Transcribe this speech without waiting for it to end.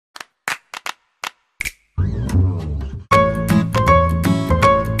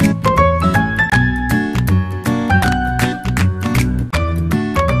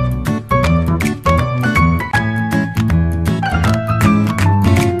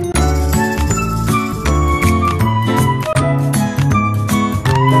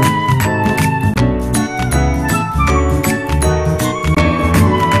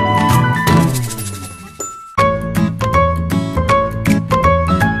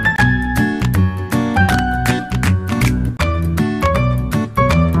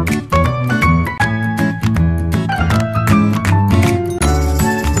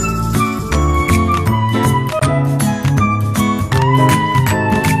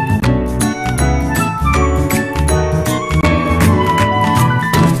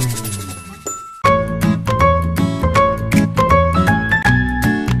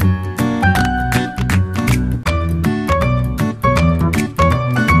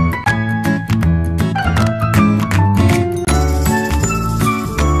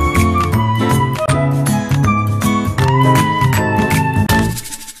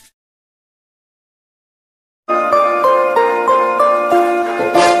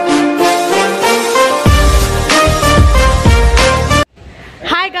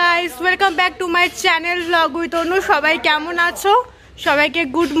Guys, welcome back to my channel blog with অনু। সবাই কেমন আছো? সবাইকে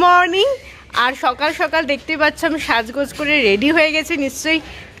গুড মর্নিং। আর সকাল সকাল দেখতে পাচ্ছ আমি সাজগোজ করে রেডি হয়ে গেছি। নিশ্চয়ই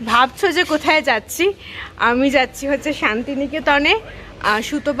ভাবছো যে কোথায় যাচ্ছি। আমি যাচ্ছি হচ্ছে শান্তিনিকেতনে।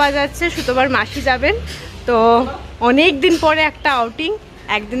 সুতপা যাচ্ছে, সুতপার মাসি যাবেন। তো অনেক দিন পরে একটা আউটিং,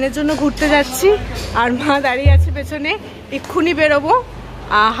 একদিনের জন্য ঘুরতে যাচ্ছি। আর মা দাঁড়িয়ে আছে পেছনে, এক্ষুনি বেরোবো।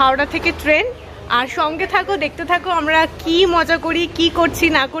 হাওড়া থেকে ট্রেন। আর সঙ্গে থাকো, দেখতে থাকো আমরা কি মজা করি, কি করছি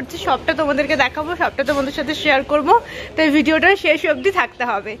না করছি, সবটা তোমাদেরকে দেখাবো, সবটা তোমাদের সাথে শেয়ার করবো। তাই ভিডিওটা শেষ অবধি থাকতে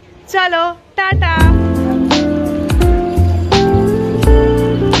হবে। চলো, টাটা।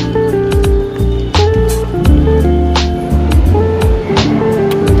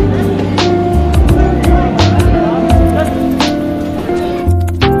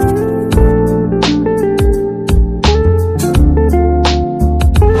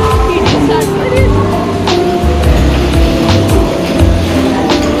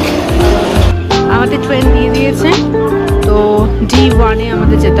 ট্রেন দিয়ে দিয়েছে, তো D1-এ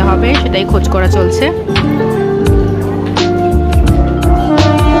আমাদের যেতে হবে, সেটাই খোঁজ করা চলছে।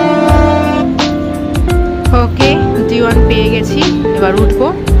 ওকে, D1 পেয়ে গেছি, এবার উঠবো।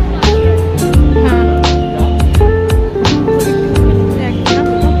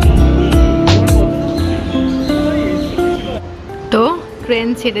 তো ট্রেন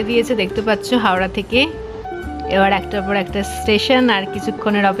ছেড়ে দিয়েছে, দেখতে পাচ্ছ হাওড়া থেকে। এবার একটার পর একটা স্টেশন, আর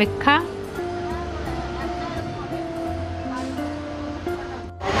কিছুক্ষণের অপেক্ষা।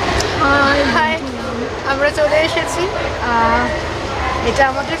 আমরা চলে এসেছি। এটা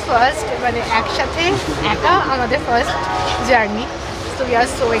আমাদের ফার্স্ট, মানে একসাথে একা আমাদের first journey. So we are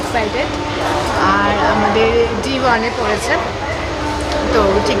so excited. আর আমাদের D1-এ পড়েছে, তো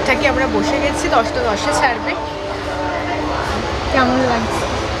ঠিকঠাকই আমরা বসে গেছি। 10টা 10-এ ছাড়বে। কেমন লাগছে?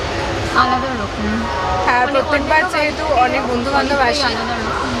 আলাদা রকম। হ্যাঁ, প্রত্যেকবার যেহেতু অনেক বন্ধু বান্ধব আসে,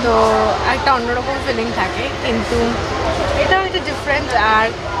 তো একটা অন্যরকম ফিলিং থাকে, কিন্তু এটা হয়তো ডিফারেন্ট। আর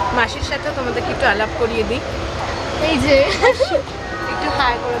মাসির সাথে তোমাদেরকে একটু আলাপ করিয়ে দিই। এই যে একটু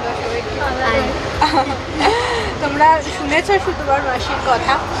হাই করে দাও সবাইকে। তোমরা শুনেছো সুতপার মাসির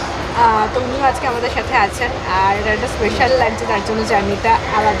কথা, তো উনিও আজকে আমাদের সাথে আছেন। আর এটা একটা স্পেশাল লাগছে, তার জন্য জার্নিটা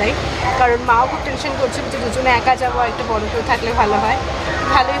আলাদাই। কারণ মাও খুব টেনশন করছিল যে দুজনে একা যাবো, একটা বড় কেউ থাকলে ভালো হয়।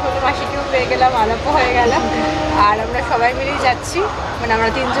 ভালোই হলো, মাসিকেও পেয়ে গেলাম, আলাপও হয়ে গেল। আর আমরা সবাই মিলেই যাচ্ছি, মানে আমরা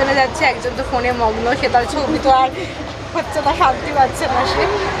 3 জনে যাচ্ছি। একজন তো ফোনে মগ্ন, সে তার ছবি তো আর হচ্ছে না, শান্তি পাচ্ছে না সে।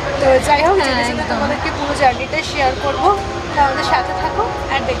 তো যাই হোক, যেতে যেতে তোমাদেরকে পুরো জার্নিটা শেয়ার করবো। আমাদের সাথে থাকো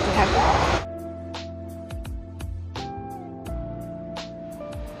আর দেখতে থাকো।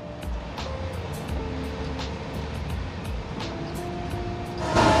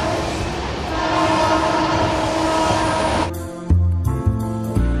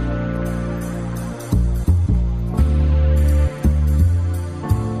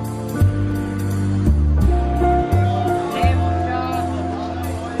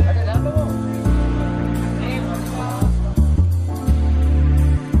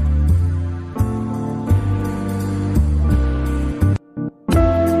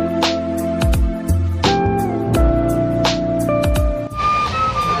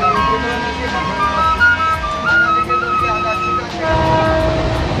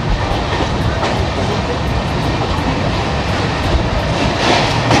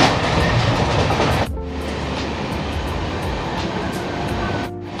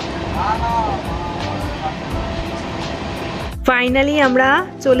 ফাইনালি আমরা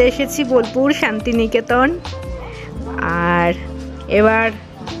চলে এসেছি বোলপুর শান্তিনিকেতন। আর এবার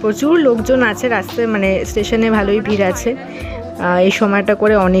প্রচুর লোকজন আছে রাস্তায়, মানে স্টেশনে ভালোই ভিড় আছে। এই সময়টা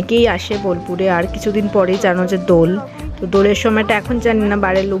করে অনেকেই আসে বোলপুরে। আর কিছুদিন পরেই জানো যে দোল, তো দোলের সময়টা এখন জানি না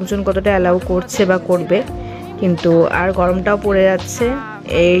বাইরের লোকজন কতটা অ্যালাউ করছে বা করবে, কিন্তু আর গরমটাও পড়ে যাচ্ছে।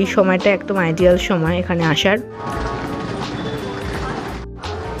 এই সময়টা একদম আইডিয়াল সময় এখানে আসার।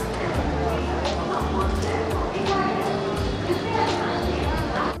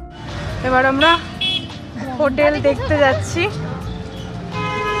 এবার আমরা হোটেল দেখতে যাচ্ছি।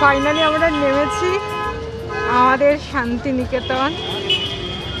 ফাইনালি আমরা নেমেছি আমাদের শান্তিনিকেতন।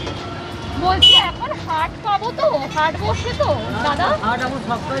 বলছি এখন হাট পাবো তো? হাট বসে তো দাদা? হাট আমার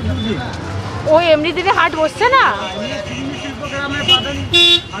সপ্তাহে 2 দিন। ও এমনি দিনে হাট বসছে না? শিল্পগ্রামে পাবেন,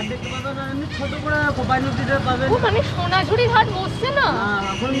 হাট দেখতে পাবেন। আর এমনি ছোট করে কোপাই নদীতে পাবেন। ও মানে সোনাঝুরি হাট বসছে না?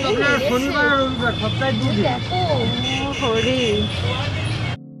 এখন আপনার শনিবার আর রবিবার সপ্তাহে 2 দিন। দেখো হরি।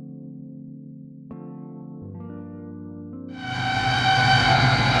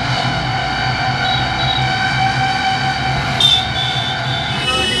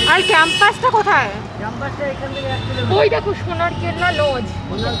 আর ক্যাম্পাসটা কোথায়? ক্যাম্পাসটা এখান থেকে 1 কিলোমিটার। ওই দেখো সোনার কেল্লা লজ,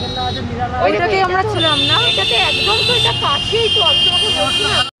 সোনার কেল্লা আছে, নিরালা। ওইটাতেই আমরা ছিলাম না? এটাতে একদম তো, এটা কাছেই তো। আমি তোমাকে বলছি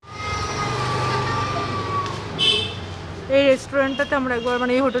না এই রেস্টুরেন্টটাতে আমরা একবার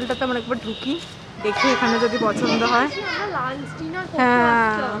মানে এই হোটেলটাতে আমরা একবার ঢুকি, দেখি এখানে যদি পছন্দ হয়।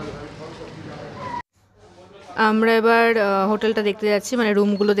 হ্যাঁ, আমরা এবার হোটেলটা দেখতে যাচ্ছি, মানে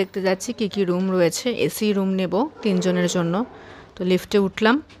রুমগুলো দেখতে যাচ্ছি কি কি রুম রয়েছে। এসি রুম নেব 3 জনের জন্য। তো লিফটে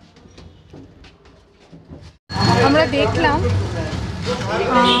উঠলাম, আমরা দেখলাম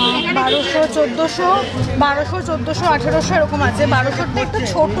 1200, 1400, 1800 এরকম আছে। 1200টা একটু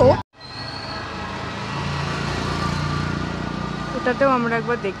ছোট, এটাতেও আমরা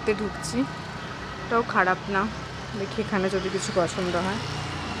একবার দেখতে ঢুকছি, এটাও খারাপ না। দেখি এখানে যদি কিছু পছন্দ হয়।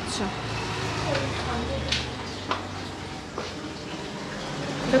 আচ্ছা,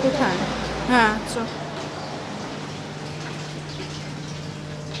 এটা কোথায়? হ্যাঁ, আচ্ছা,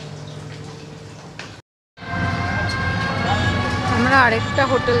 আমরা আরেকটা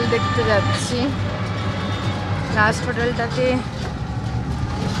হোটেল দেখতে যাচ্ছি। লাস্ট হোটেলটাতে,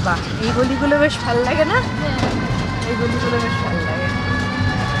 বাহ, এই গলিগুলো বেশ ভালো লাগে না? এই গলিগুলো বেশ ভালো লাগে।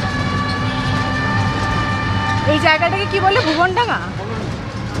 এই জায়গাটাকে কি বলে? ভুবনডাঙ্গা।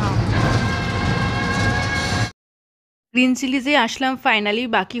 গ্রিন চিলিজে আসলাম ফাইনালি।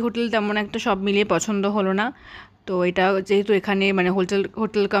 বাকি হোটেল তেমন একটা সব মিলিয়ে পছন্দ হলো না। তো এটা যেহেতু এখানে মানে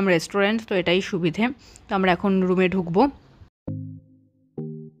হোটেল কাম রেস্টুরেন্ট, তো এটাই সুবিধে। তো আমরা এখন রুমে ঢুকবো।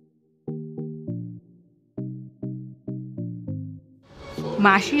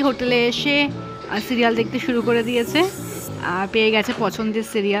 মাসি হোটেলে এসে সিরিয়াল দেখতে শুরু করে দিয়েছে, আর পেয়ে গেছে পছন্দের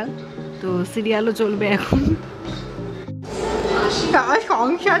সিরিয়াল। তো সিরিয়ালও চলবে এখন।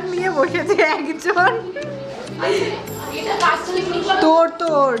 সংসার নিয়ে বসেছে একজন।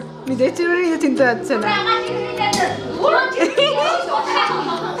 তোর নিজের চিরুনি নিজে চিনতে যাচ্ছে না।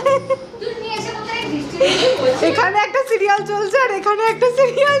 এখানে একটা সিরিয়াল চলছে আর এখানে একটা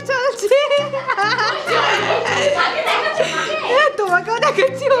সিরিয়াল চলছে। তোমাকেও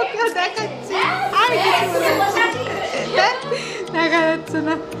দেখাচ্ছি, ওকেও দেখাচ্ছি, দেখা যাচ্ছে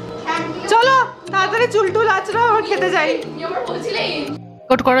না। চলো তাড়াতাড়ি চুলটুল আঁচড়াও, আমার খেতে যাই।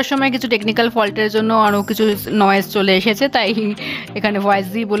 রেকর্ড করার সময় কিছু টেকনিক্যাল ফল্টের জন্য আরও কিছু নয়েজ চলে এসেছে, তাই এখানে ভয়েস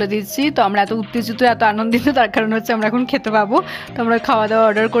দিয়ে বলে দিচ্ছি। তো আমরা এত উত্তেজিত, এত আনন্দিত, তার কারণ হচ্ছে আমরা এখন খেতে পাবো। তো আমরা খাওয়া দাওয়া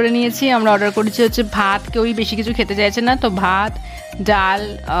অর্ডার করে নিয়েছি। আমরা অর্ডার করেছি হচ্ছে ভাত, কেউই বেশি কিছু খেতে চাইছে না। তো ভাত, ডাল,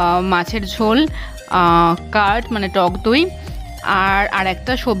 মাছের ঝোল, কার্ড মানে টক দই, আর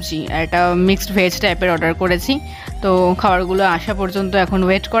একটা সবজি, আর একটা মিক্সড ভেজ টাইপের অর্ডার করেছি। তো খাবারগুলো আসা পর্যন্ত এখন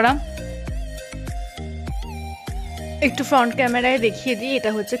ওয়েট করা। একটু ফ্রন্ট ক্যামেরায় দেখিয়ে দিই, এটা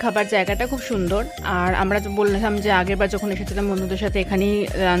হচ্ছে খাবার জায়গাটা, খুব সুন্দর। আর আমরা বললাম যে আগেরবার যখন এসেছিলাম বন্ধুদের সাথে এখানেই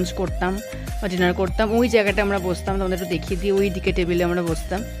লাঞ্চ করতাম বা ডিনার করতাম, ওই জায়গাটা আমরা বসতাম। তোমাদের একটু দেখিয়ে দিই, ওই দিকে টেবিলে আমরা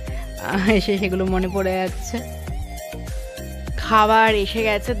বসতাম। এসে সেগুলো মনে পড়ে যাচ্ছে। খাবার এসে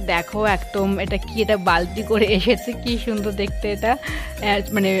গেছে, দেখো একদম এটা কি, এটা বালতি করে এসেছে, কি সুন্দর দেখতে এটা।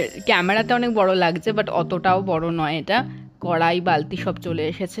 মানে ক্যামেরাতে অনেক বড় লাগছে, বাট অতটাও বড় নয় এটা। কড়াই, বালতি সব চলে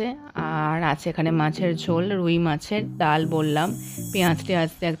এসেছে। আর আছে এখানে মাছের ঝোল, রুই মাছের, ডাল বললাম, পেঁয়াজ টেঁয়াজ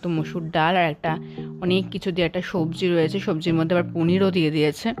দিয়ে একদম মসুর ডাল, আর একটা অনেক কিছু দিয়ে একটা সবজি রয়েছে। সবজির মধ্যে আবার পনিরও দিয়ে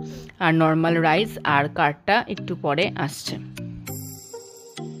দিয়েছে, আর নর্মাল রাইস, আর কার্ডটা একটু পরে আসছে।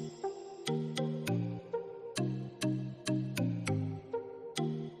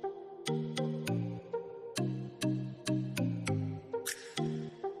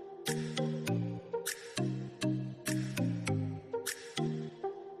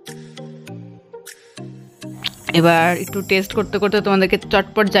 এবার একটু টেস্ট করতে করতে তোমাদেরকে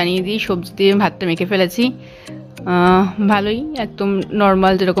চটপট জানিয়ে দিই, সবজি দিয়ে ভাতটা মেখে ফেলেছি। ভালোই, একদম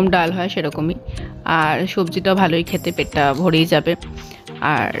নর্মাল যেরকম ডাল হয় সেরকমই। আর সবজিটাও ভালোই, খেতে পেটটা ভরেই যাবে।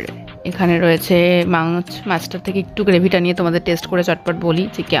 আর এখানে রয়েছে মাছটা থেকে একটু গ্রেভিটা নিয়ে তোমাদের টেস্ট করে চটপট বলি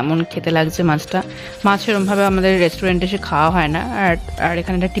যে কেমন খেতে লাগছে মাছটা। মাছ সেরকমভাবে আমাদের রেস্টুরেন্টে এসে খাওয়া হয় না, আর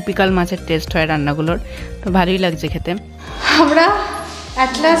এখানে একটা টিপিক্যাল মাছের টেস্ট হয় রান্নাগুলোর। তো ভালোই লাগছে খেতে। আমরা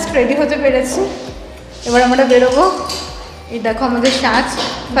অ্যাট লাস্ট রেডি হতে পেরেছি, এবার আমরা বেরোবো। এই দেখো আমাদের সাজ।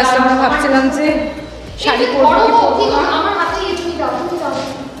 ফার্স্ট আমরা ভাবছিলাম যে শাড়ি পরবো,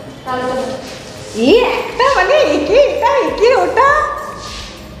 এই একটা মানে একে এটা একে ওটা।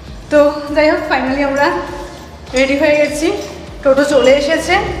 তো যাই হোক, ফাইনালি আমরা রেডি হয়ে গেছি, টোটো চলে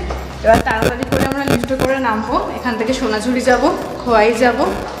এসেছে। এবার তাড়াতাড়ি করে আমরা লিফটে করে নামবো, এখান থেকে সোনাঝুরি যাব, খোয়াই যাব।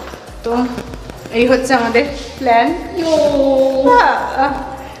 তো এই হচ্ছে আমাদের প্ল্যান।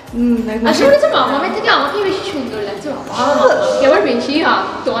 মামামের থেকে আমাকে বেশি সুন্দর লাগছে, এবার বেশি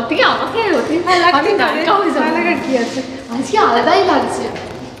তোমার থেকে আমাকে কি আছে, আজকে আলাদাই লাগছে।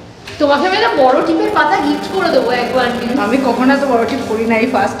 তোমাকে আমি একটা বড় টিপের পাতা গিফট করে দেবো একবার। আমি কখনো এত বড় টিপ করি না, এই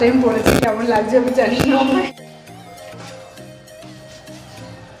ফার্স্ট টাইম পড়েছি, কেমন লাগছে আমি জানি না।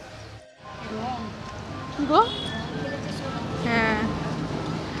 হ্যাঁ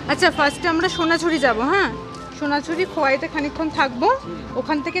আচ্ছা, ফার্স্টে আমরা সোনাঝুরি যাব। হ্যাঁ, সোনাঝুরি খোয়াইতে খানিকক্ষণ থাকবো,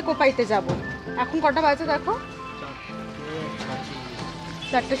 ওখান থেকে কোপাইতে যাব। এখন কটা বাজে দেখো?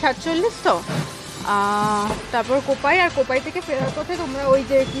 4:47 তো। তারপর কোপাই, আর কোপাই থেকে ফেরার পথে তোমরা ওই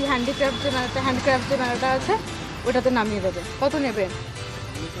যে কি হ্যান্ডিক্রাফট যে মেলাটা আছে ওটাতে নামিয়ে দেবে। কত নেবে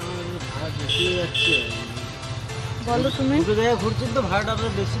বলো তুমি? ঘুরছেন তো ভাড়াটা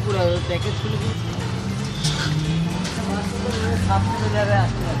আপনার বেশি পড়ে যাবে, প্যাকেজ খুলে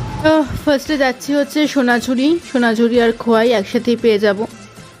তো ফার্স্টে যাচ্ছি হচ্ছে সোনাঝুরি আর খোয়াই একসাথেই পেয়ে যাব।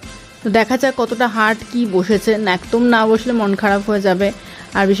 তো দেখা যাক কতটা হাট কি বসেছে, একদম না বসলে মন খারাপ হয়ে যাবে।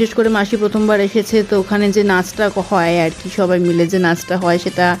 আর বিশেষ করে মাসি প্রথমবার এসেছে, তো ওখানে যে নাচটা হয় আর কি, সবাই মিলে যে নাচটা হয়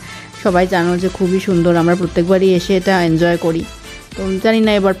সেটা সবাই জানো যে খুবই সুন্দর। আমরা প্রত্যেকবারই এসে এটা এনজয় করি, তো জানি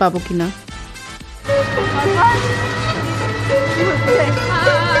না এবার পাবো কিনা।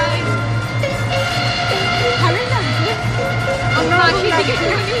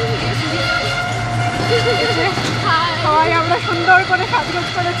 আমরা সুন্দর করে সাজগোজ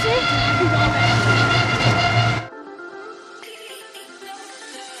করেছি।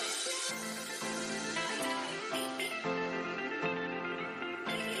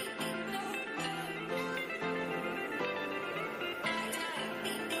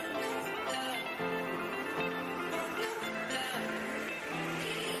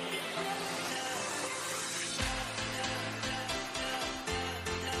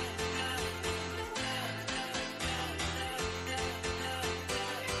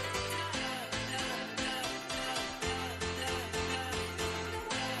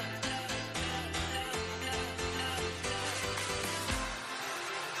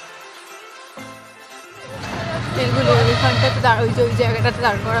 এগুলো এখানটাতে ওই জায়গাটাতে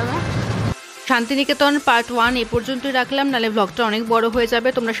দাঁড় করাবে। শান্তিনিকেতন পার্ট 1 এ পর্যন্তই রাখলাম, নাহলে ব্লগটা অনেক বড় হয়ে যাবে।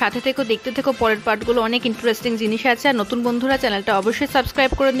 তোমরা সাথে থেকো, দেখতে থেকো, পরের পার্টগুলো অনেক ইন্টারেস্টিং জিনিস আছে। আর নতুন বন্ধুরা চ্যানেলটা অবশ্যই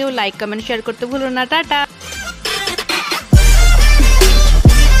সাবস্ক্রাইব করে নিও, লাইক কমেন্ট শেয়ার করতে ভুলো না। টাটা।